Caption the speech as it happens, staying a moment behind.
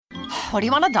What do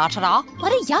you want to da-da-da? What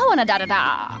do ya wanna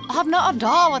da-da-da? I have no idea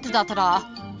what to da-da-da.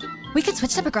 We could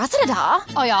switch to Progressa da.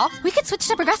 Oh, yeah? We could switch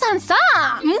to Progressa and sa.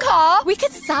 Okay. We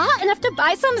could sa enough to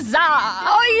buy some za.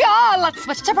 Oh, yeah. Let's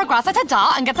switch to Progressa to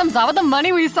da and get some za with the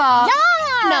money we saw.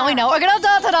 Yeah. Now we know we're gonna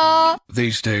da-da-da.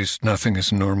 These days, nothing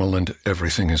is normal and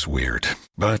everything is weird.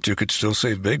 But you could still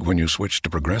save big when you switch to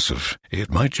Progressive.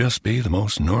 It might just be the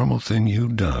most normal thing you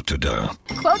da-da-da.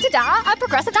 Quote to da at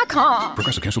Progressive.com.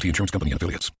 Progressive Casualty Insurance Company and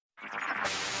Affiliates.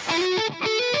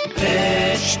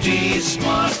 HT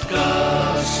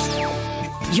Smartcast.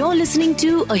 You're listening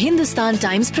to a Hindustan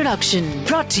Times production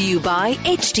brought to you by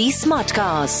HT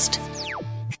Smartcast.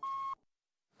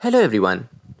 Hello everyone.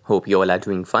 Hope you all are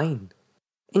doing fine.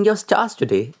 In your stars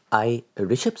today, I,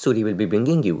 Rishabh Suri, will be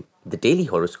bringing you the Daily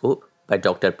Horoscope by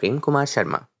Dr. Prem Kumar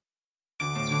Sharma.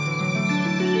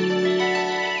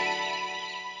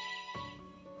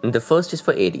 The first is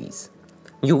for Aries.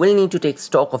 You will need to take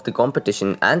stock of the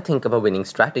competition and think of a winning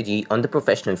strategy on the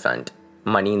professional front.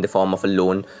 Money in the form of a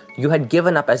loan you had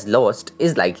given up as lost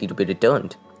is likely to be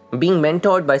returned. Being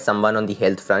mentored by someone on the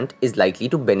health front is likely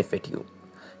to benefit you.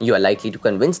 You are likely to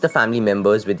convince the family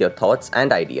members with your thoughts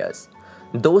and ideas.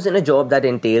 Those in a job that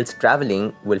entails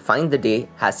traveling will find the day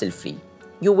hassle-free.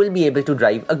 You will be able to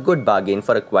drive a good bargain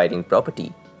for acquiring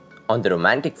property. On the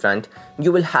romantic front,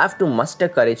 you will have to muster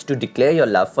courage to declare your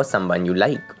love for someone you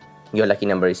like. Your lucky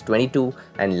number is 22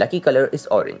 and lucky color is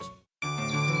orange.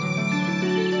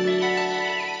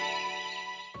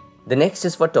 The next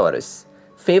is for Taurus.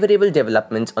 Favorable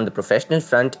developments on the professional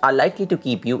front are likely to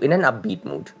keep you in an upbeat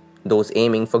mood. Those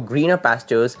aiming for greener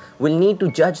pastures will need to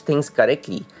judge things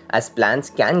correctly, as plans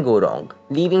can go wrong,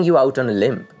 leaving you out on a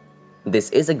limb. This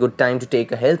is a good time to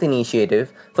take a health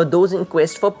initiative for those in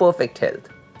quest for perfect health.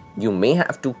 You may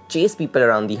have to chase people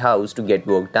around the house to get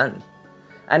work done.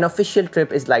 An official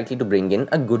trip is likely to bring in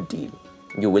a good deal.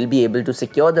 You will be able to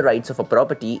secure the rights of a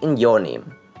property in your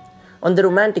name. On the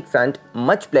romantic front,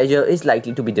 much pleasure is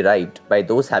likely to be derived by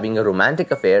those having a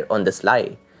romantic affair on the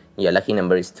sly. Your lucky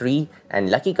number is 3 and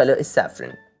lucky color is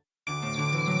saffron.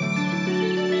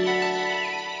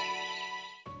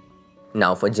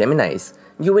 Now for Geminis,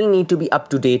 you will need to be up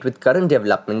to date with current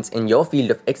developments in your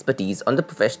field of expertise on the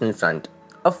professional front.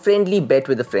 A friendly bet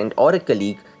with a friend or a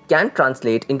colleague can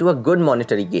translate into a good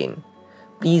monetary gain.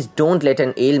 Please don't let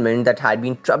an ailment that had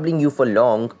been troubling you for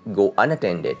long go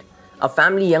unattended. A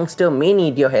family youngster may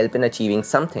need your help in achieving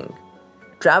something.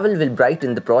 Travel will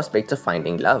brighten the prospects of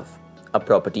finding love. A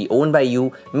property owned by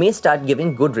you may start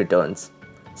giving good returns.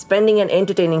 Spending an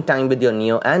entertaining time with your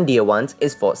near and dear ones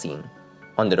is foreseen.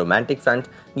 On the romantic front,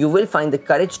 you will find the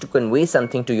courage to convey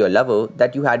something to your lover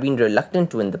that you had been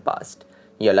reluctant to in the past.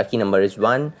 Your lucky number is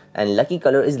 1 and lucky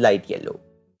color is light yellow.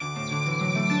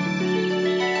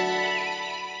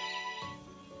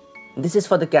 This is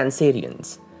for the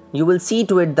Cancerians. You will see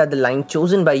to it that the line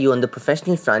chosen by you on the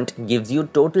professional front gives you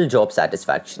total job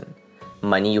satisfaction.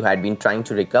 Money you had been trying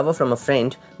to recover from a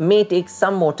friend may take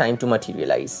some more time to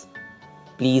materialize.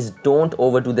 Please don't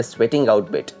overdo the sweating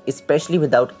out bit, especially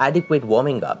without adequate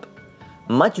warming up.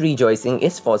 Much rejoicing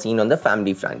is foreseen on the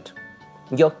family front.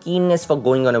 Your keenness for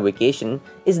going on a vacation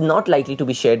is not likely to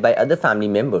be shared by other family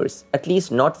members, at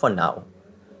least not for now.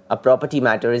 A property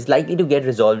matter is likely to get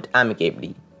resolved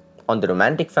amicably. On the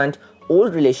romantic front,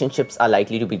 old relationships are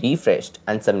likely to be refreshed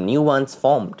and some new ones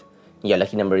formed. Your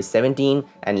lucky number is 17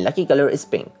 and lucky color is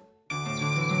pink.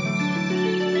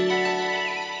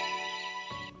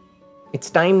 It's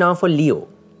time now for Leo.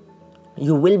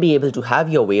 You will be able to have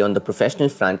your way on the professional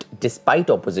front despite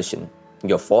opposition.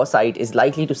 Your foresight is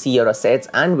likely to see your assets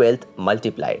and wealth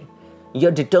multiply.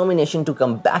 Your determination to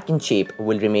come back in shape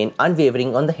will remain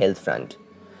unwavering on the health front.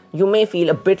 You may feel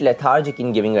a bit lethargic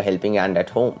in giving a helping hand at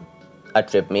home. A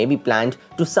trip may be planned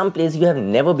to some place you have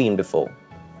never been before.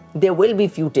 There will be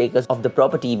few takers of the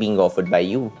property being offered by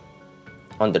you.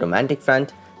 On the romantic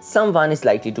front, someone is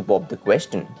likely to pop the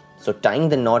question, so tying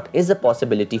the knot is a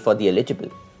possibility for the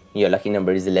eligible. Your lucky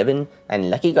number is 11 and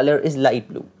lucky color is light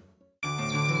blue.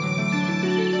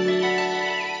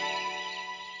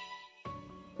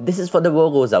 This is for the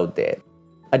Virgos out there.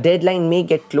 A deadline may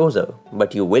get closer,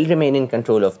 but you will remain in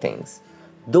control of things.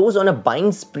 Those on a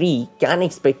buying spree can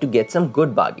expect to get some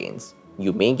good bargains.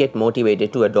 You may get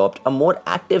motivated to adopt a more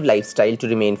active lifestyle to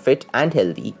remain fit and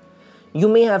healthy. You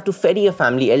may have to ferry a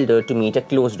family elder to meet a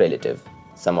close relative.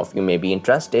 Some of you may be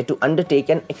entrusted to undertake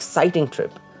an exciting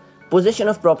trip. Possession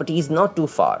of property is not too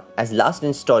far, as last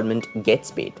installment gets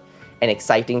paid. An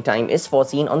exciting time is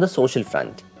foreseen on the social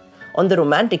front. On the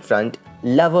romantic front,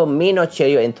 lover may not share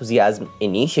your enthusiasm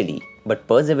initially, but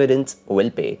perseverance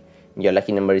will pay. Your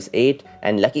lucky number is 8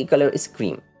 and lucky color is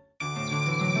cream.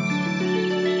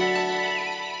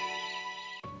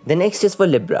 The next is for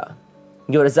Libra.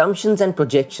 Your assumptions and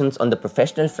projections on the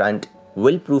professional front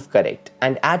will prove correct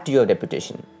and add to your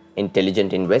reputation.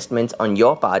 Intelligent investments on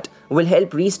your part will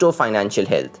help restore financial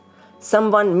health.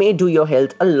 Someone may do your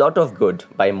health a lot of good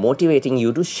by motivating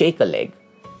you to shake a leg.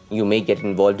 You may get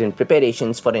involved in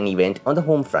preparations for an event on the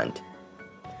home front.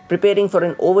 Preparing for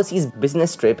an overseas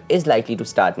business trip is likely to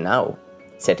start now.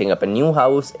 Setting up a new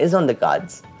house is on the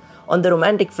cards. On the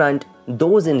romantic front,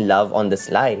 those in love on the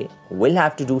sly will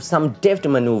have to do some deft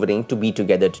maneuvering to be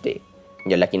together today.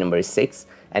 Your lucky number is 6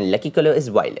 and lucky color is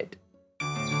violet.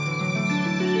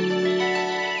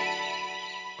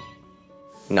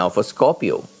 Now for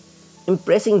Scorpio.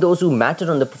 Impressing those who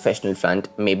matter on the professional front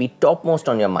may be topmost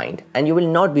on your mind and you will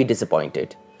not be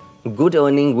disappointed. Good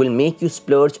earning will make you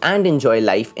splurge and enjoy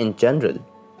life in general.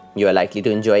 You are likely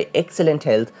to enjoy excellent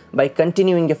health by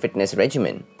continuing your fitness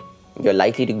regimen. You are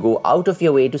likely to go out of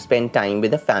your way to spend time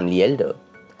with a family elder.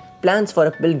 Plans for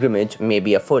a pilgrimage may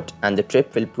be afoot and the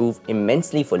trip will prove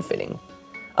immensely fulfilling.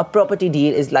 A property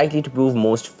deal is likely to prove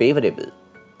most favorable.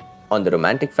 On the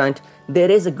romantic front, there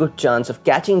is a good chance of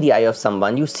catching the eye of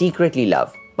someone you secretly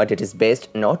love, but it is best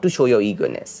not to show your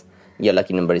eagerness. Your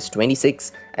lucky number is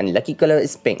 26 and lucky color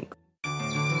is pink.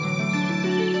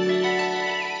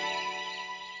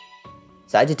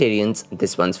 Sagittarians,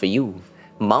 this one's for you.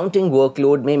 Mounting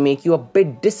workload may make you a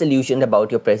bit disillusioned about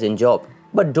your present job,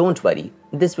 but don't worry,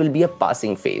 this will be a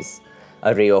passing phase.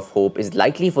 A ray of hope is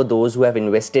likely for those who have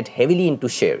invested heavily into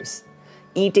shares.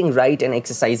 Eating right and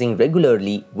exercising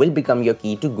regularly will become your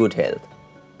key to good health.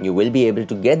 You will be able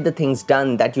to get the things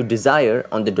done that you desire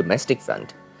on the domestic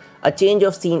front. A change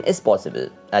of scene is possible,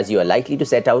 as you are likely to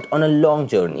set out on a long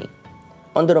journey.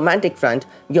 On the romantic front,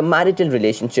 your marital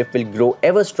relationship will grow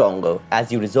ever stronger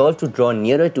as you resolve to draw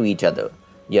nearer to each other.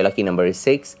 Your lucky number is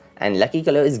 6 and lucky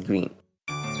color is green.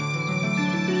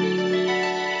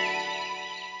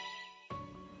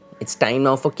 It's time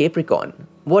now for Capricorn.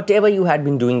 Whatever you had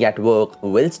been doing at work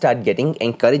will start getting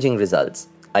encouraging results.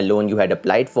 A loan you had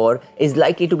applied for is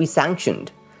likely to be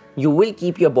sanctioned. You will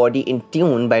keep your body in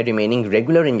tune by remaining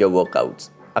regular in your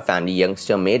workouts. A family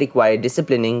youngster may require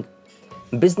disciplining.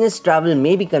 Business travel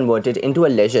may be converted into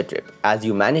a leisure trip as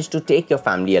you manage to take your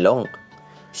family along.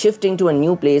 Shifting to a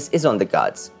new place is on the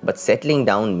cards, but settling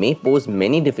down may pose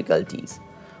many difficulties.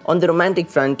 On the romantic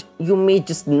front, you may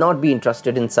just not be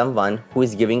interested in someone who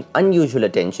is giving unusual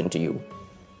attention to you.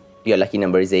 Your lucky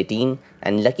number is 18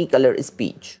 and lucky color is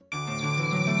peach.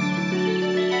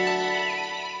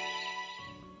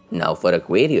 Now for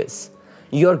Aquarius.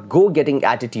 Your go-getting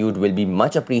attitude will be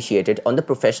much appreciated on the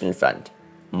professional front.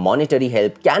 Monetary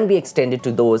help can be extended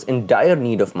to those in dire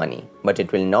need of money, but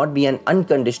it will not be an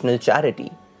unconditional charity.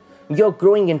 Your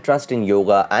growing interest in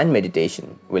yoga and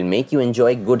meditation will make you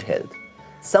enjoy good health.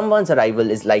 Someone's arrival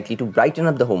is likely to brighten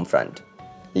up the home front.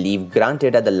 Leave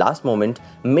granted at the last moment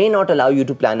may not allow you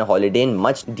to plan a holiday in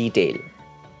much detail.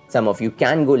 Some of you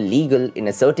can go legal in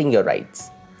asserting your rights.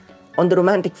 On the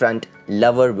romantic front,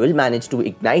 lover will manage to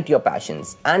ignite your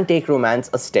passions and take romance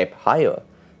a step higher.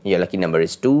 Your lucky number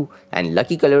is 2 and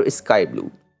lucky color is sky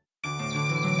blue.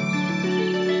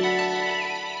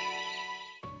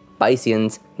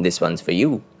 Pisceans, this one's for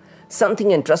you.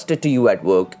 Something entrusted to you at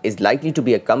work is likely to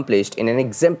be accomplished in an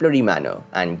exemplary manner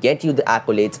and get you the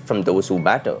accolades from those who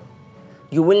matter.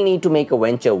 You will need to make a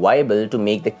venture viable to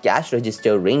make the cash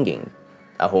register ringing.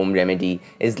 A home remedy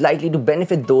is likely to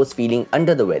benefit those feeling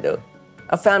under the weather.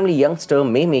 A family youngster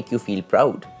may make you feel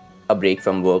proud. A break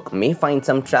from work may find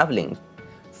some traveling.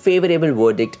 Favorable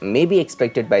verdict may be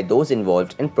expected by those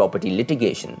involved in property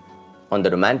litigation. On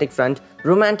the romantic front,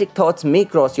 romantic thoughts may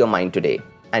cross your mind today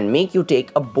and make you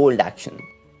take a bold action.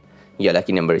 Your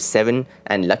lucky number is 7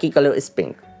 and lucky color is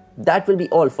pink. That will be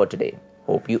all for today.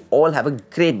 Hope you all have a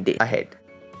great day ahead.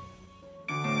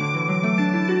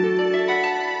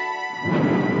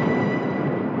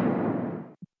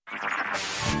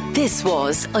 This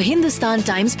was a Hindustan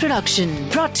Times production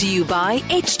brought to you by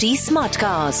HT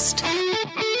Smartcast.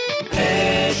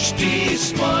 HT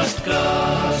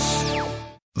Smartcast.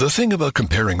 The thing about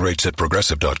comparing rates at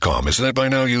Progressive.com is that by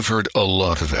now you've heard a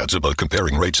lot of ads about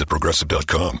comparing rates at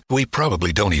Progressive.com. We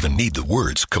probably don't even need the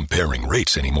words comparing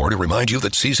rates anymore to remind you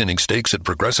that seasoning steaks at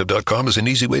Progressive.com is an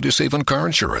easy way to save on car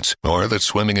insurance, or that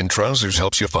swimming in trousers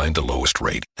helps you find the lowest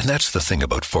rate. And that's the thing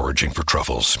about foraging for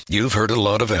truffles. You've heard a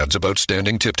lot of ads about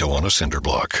standing tiptoe on a cinder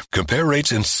block. Compare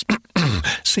rates and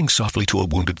sing softly to a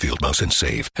wounded field mouse and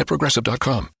save at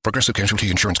Progressive.com. Progressive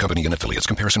Casualty Insurance Company and affiliates.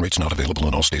 Comparison rates not available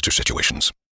in all states or situations.